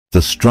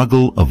The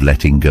struggle of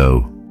letting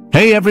go.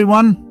 Hey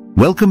everyone!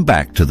 Welcome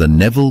back to the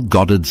Neville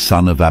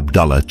Goddard-Son of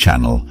Abdullah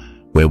channel,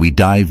 where we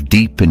dive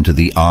deep into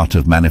the art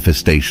of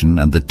manifestation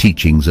and the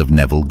teachings of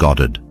Neville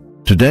Goddard.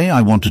 Today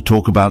I want to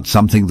talk about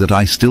something that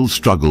I still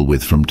struggle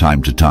with from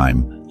time to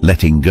time: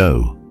 letting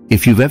go.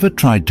 If you've ever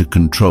tried to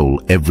control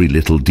every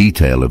little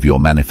detail of your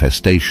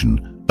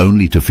manifestation,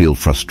 only to feel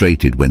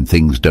frustrated when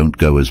things don't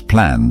go as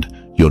planned,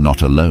 you're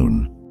not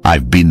alone.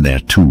 I've been there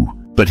too.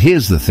 But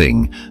here's the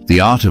thing, the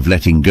art of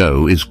letting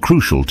go is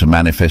crucial to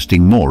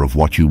manifesting more of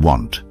what you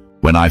want.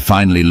 When I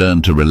finally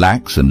learned to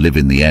relax and live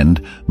in the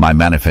end, my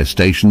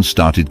manifestations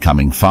started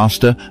coming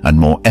faster and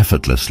more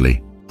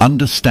effortlessly.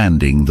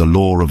 Understanding the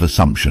law of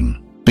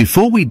assumption.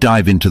 Before we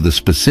dive into the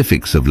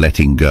specifics of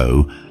letting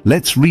go,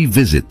 let's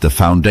revisit the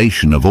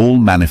foundation of all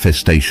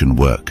manifestation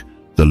work,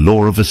 the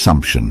law of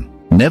assumption.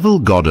 Neville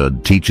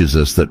Goddard teaches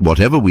us that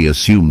whatever we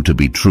assume to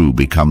be true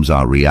becomes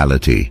our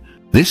reality.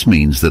 This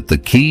means that the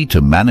key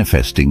to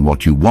manifesting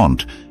what you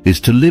want is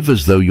to live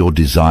as though your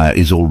desire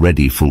is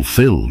already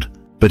fulfilled.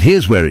 But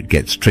here's where it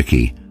gets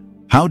tricky.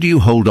 How do you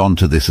hold on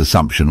to this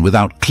assumption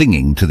without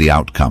clinging to the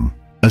outcome?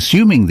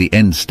 Assuming the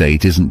end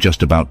state isn't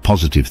just about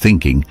positive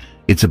thinking,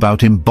 it's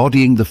about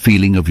embodying the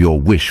feeling of your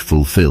wish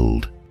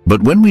fulfilled.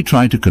 But when we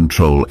try to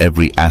control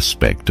every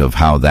aspect of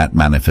how that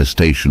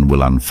manifestation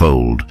will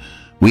unfold,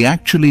 we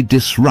actually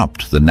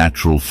disrupt the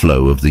natural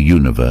flow of the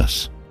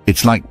universe.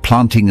 It's like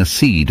planting a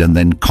seed and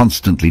then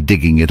constantly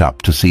digging it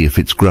up to see if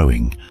it's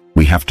growing.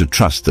 We have to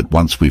trust that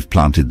once we've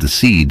planted the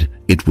seed,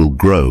 it will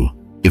grow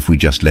if we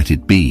just let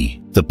it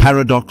be. The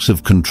paradox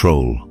of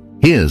control.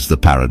 Here's the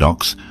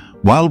paradox.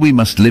 While we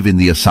must live in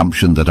the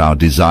assumption that our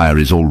desire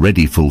is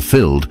already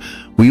fulfilled,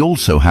 we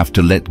also have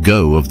to let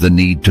go of the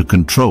need to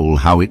control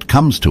how it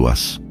comes to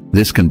us.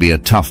 This can be a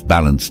tough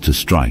balance to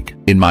strike.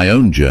 In my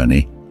own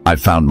journey,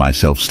 I've found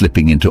myself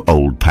slipping into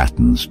old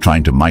patterns,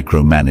 trying to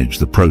micromanage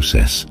the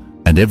process.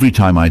 And every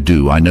time I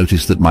do, I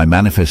notice that my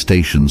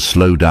manifestations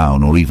slow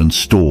down or even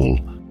stall.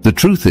 The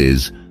truth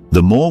is,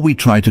 the more we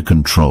try to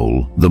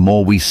control, the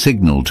more we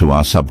signal to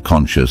our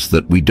subconscious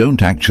that we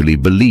don't actually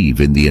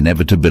believe in the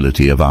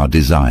inevitability of our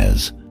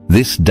desires.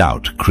 This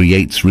doubt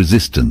creates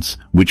resistance,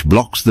 which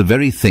blocks the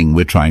very thing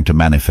we're trying to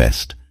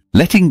manifest.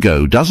 Letting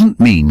go doesn't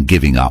mean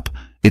giving up.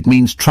 It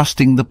means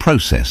trusting the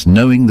process,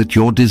 knowing that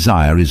your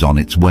desire is on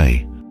its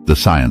way. The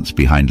science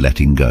behind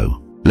letting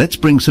go. Let's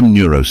bring some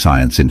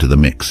neuroscience into the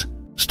mix.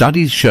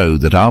 Studies show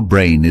that our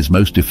brain is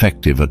most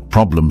effective at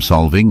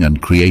problem-solving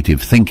and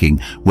creative thinking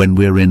when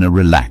we're in a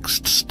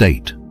relaxed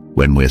state.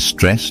 When we're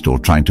stressed or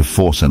trying to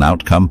force an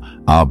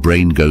outcome, our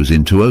brain goes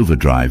into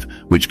overdrive,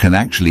 which can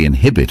actually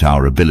inhibit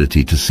our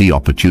ability to see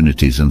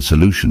opportunities and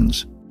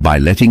solutions. By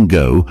letting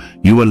go,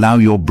 you allow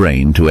your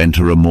brain to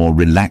enter a more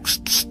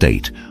relaxed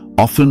state,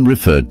 often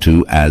referred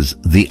to as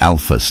the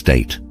alpha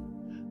state.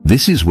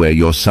 This is where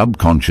your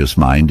subconscious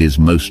mind is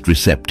most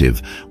receptive,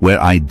 where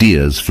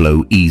ideas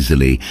flow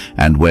easily,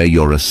 and where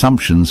your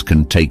assumptions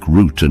can take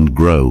root and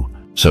grow.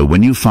 So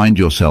when you find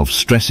yourself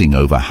stressing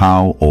over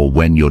how or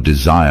when your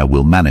desire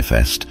will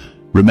manifest,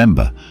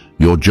 remember,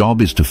 your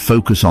job is to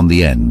focus on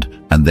the end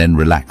and then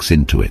relax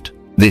into it.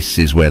 This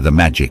is where the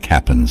magic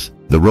happens,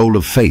 the role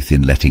of faith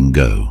in letting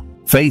go.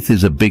 Faith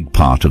is a big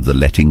part of the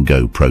letting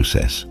go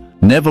process.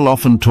 Neville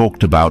often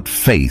talked about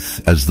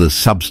faith as the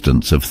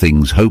substance of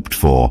things hoped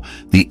for,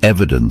 the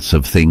evidence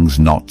of things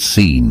not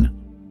seen.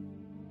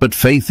 But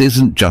faith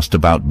isn't just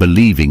about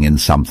believing in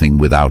something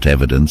without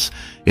evidence.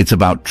 It's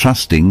about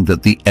trusting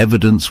that the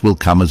evidence will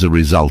come as a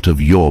result of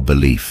your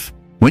belief.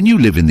 When you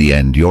live in the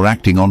end, you're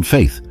acting on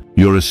faith.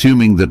 You're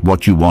assuming that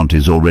what you want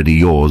is already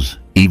yours,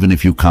 even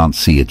if you can't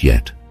see it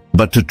yet.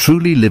 But to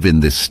truly live in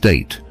this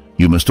state,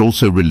 you must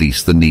also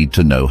release the need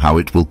to know how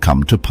it will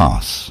come to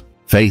pass.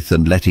 Faith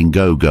and letting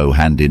go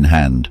hand in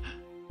hand.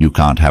 You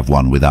can't have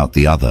one without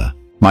the other.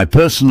 My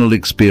personal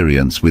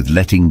experience with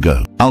letting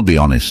go. I'll be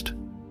honest,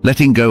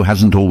 letting go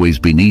hasn't always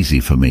been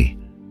easy for me.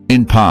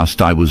 In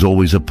past, I was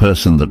always a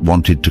person that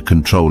wanted to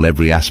control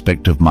every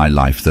aspect of my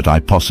life that I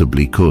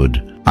possibly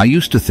could. I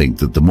used to think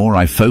that the more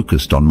I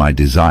focused on my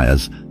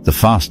desires, the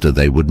faster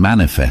they would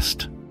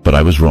manifest. But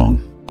I was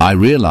wrong. I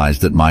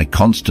realized that my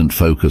constant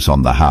focus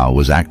on the how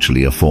was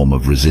actually a form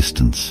of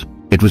resistance.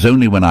 It was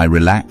only when I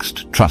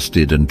relaxed,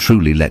 trusted, and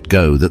truly let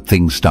go that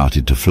things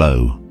started to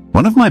flow.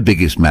 One of my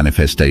biggest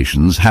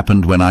manifestations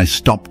happened when I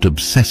stopped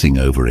obsessing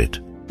over it.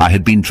 I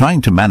had been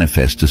trying to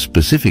manifest a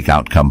specific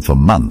outcome for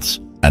months,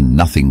 and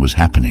nothing was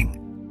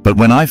happening. But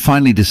when I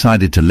finally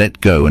decided to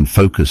let go and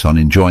focus on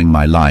enjoying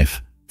my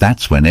life,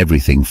 that's when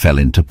everything fell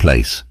into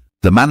place.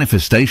 The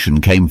manifestation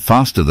came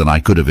faster than I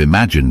could have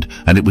imagined,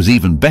 and it was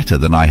even better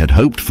than I had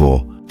hoped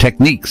for.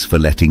 Techniques for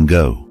letting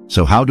go.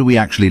 So how do we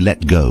actually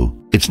let go?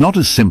 It's not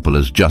as simple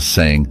as just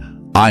saying,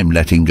 "I'm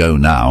letting go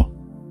now."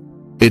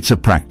 It's a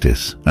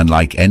practice, and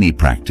like any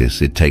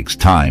practice, it takes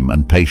time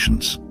and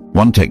patience.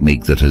 One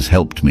technique that has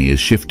helped me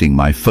is shifting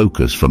my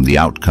focus from the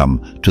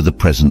outcome to the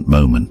present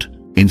moment.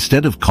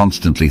 Instead of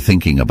constantly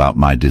thinking about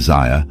my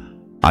desire,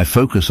 I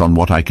focus on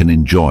what I can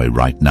enjoy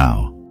right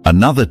now.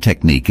 Another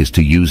technique is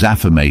to use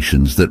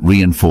affirmations that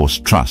reinforce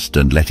trust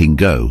and letting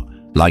go,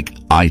 like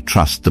 "I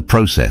trust the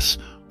process"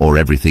 or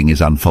 "everything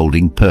is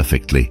unfolding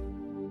perfectly."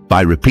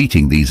 By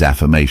repeating these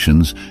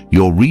affirmations,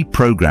 you're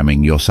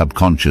reprogramming your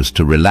subconscious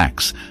to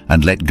relax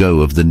and let go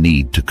of the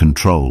need to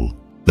control.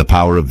 The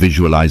power of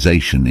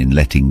visualization in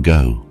letting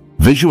go.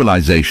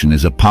 Visualization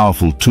is a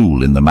powerful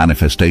tool in the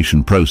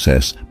manifestation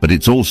process, but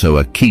it's also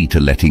a key to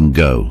letting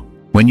go.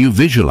 When you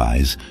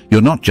visualize,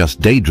 you're not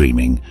just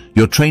daydreaming,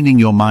 you're training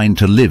your mind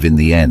to live in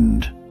the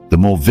end. The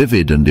more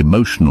vivid and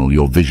emotional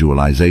your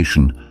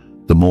visualization,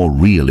 the more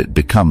real it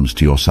becomes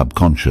to your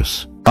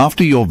subconscious.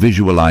 After your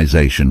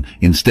visualization,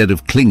 instead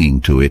of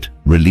clinging to it,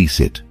 release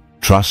it.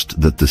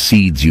 Trust that the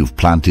seeds you've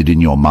planted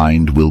in your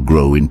mind will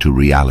grow into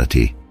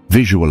reality.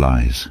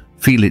 Visualize,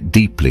 feel it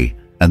deeply,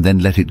 and then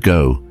let it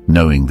go,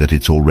 knowing that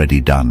it's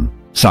already done.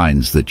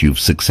 Signs that you've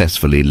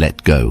successfully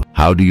let go.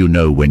 How do you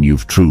know when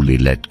you've truly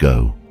let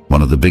go?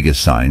 One of the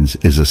biggest signs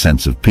is a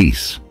sense of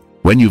peace.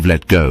 When you've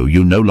let go,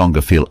 you no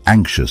longer feel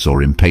anxious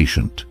or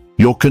impatient.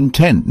 You're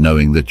content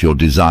knowing that your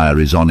desire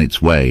is on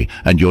its way,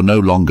 and you're no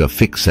longer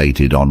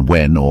fixated on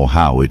when or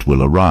how it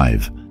will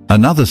arrive.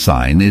 Another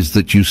sign is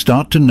that you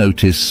start to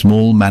notice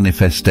small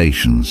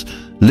manifestations,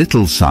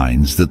 little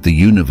signs that the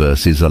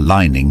universe is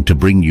aligning to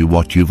bring you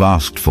what you've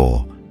asked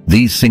for.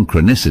 These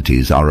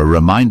synchronicities are a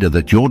reminder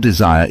that your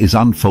desire is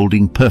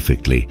unfolding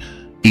perfectly,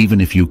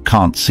 even if you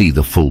can't see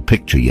the full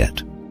picture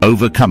yet.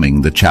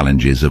 Overcoming the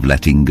challenges of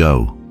letting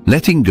go.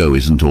 Letting go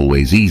isn't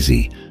always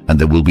easy, and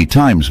there will be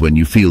times when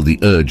you feel the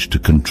urge to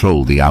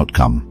control the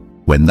outcome.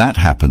 When that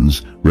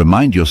happens,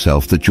 remind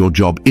yourself that your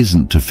job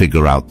isn't to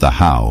figure out the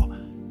how.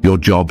 Your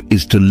job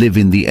is to live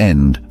in the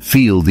end,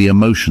 feel the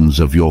emotions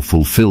of your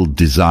fulfilled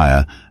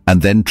desire,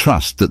 and then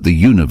trust that the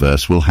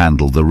universe will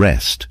handle the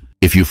rest.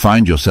 If you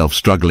find yourself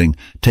struggling,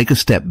 take a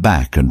step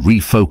back and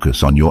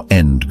refocus on your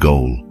end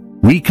goal.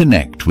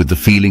 Reconnect with the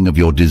feeling of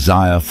your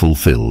desire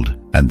fulfilled,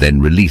 and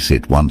then release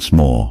it once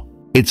more.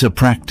 It's a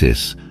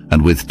practice,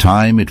 and with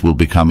time it will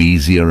become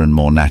easier and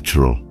more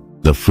natural.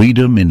 The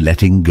freedom in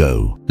letting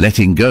go.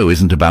 Letting go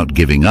isn't about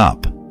giving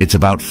up. It's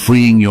about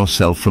freeing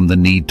yourself from the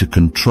need to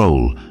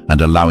control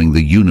and allowing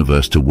the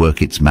universe to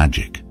work its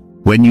magic.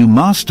 When you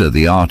master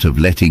the art of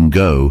letting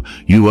go,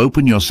 you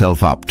open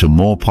yourself up to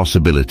more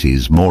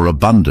possibilities, more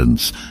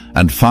abundance,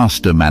 and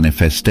faster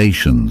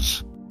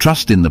manifestations.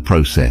 Trust in the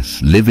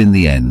process, live in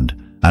the end,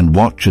 and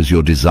watch as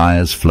your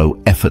desires flow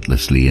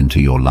effortlessly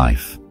into your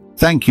life.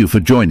 Thank you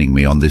for joining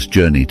me on this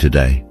journey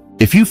today.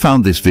 If you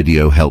found this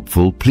video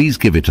helpful, please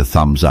give it a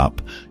thumbs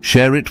up,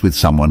 share it with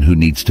someone who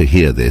needs to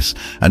hear this,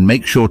 and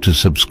make sure to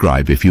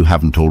subscribe if you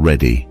haven't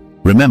already.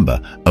 Remember,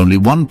 only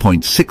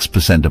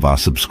 1.6% of our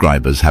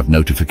subscribers have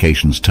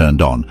notifications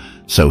turned on,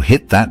 so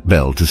hit that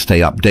bell to stay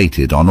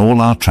updated on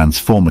all our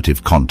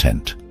transformative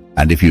content.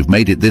 And if you've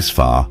made it this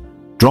far,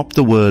 drop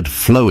the word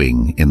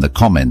 "flowing" in the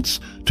comments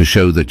to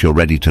show that you're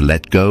ready to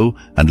let go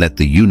and let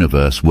the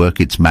universe work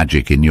its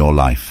magic in your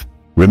life.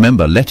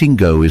 Remember, letting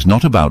go is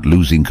not about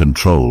losing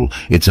control,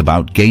 it's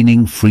about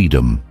gaining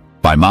freedom.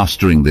 By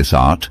mastering this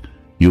art,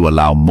 you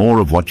allow more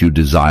of what you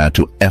desire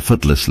to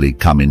effortlessly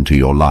come into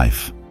your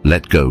life.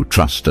 Let go,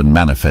 trust, and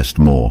manifest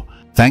more.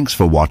 Thanks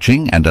for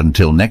watching, and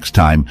until next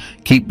time,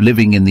 keep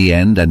living in the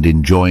end and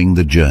enjoying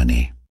the journey.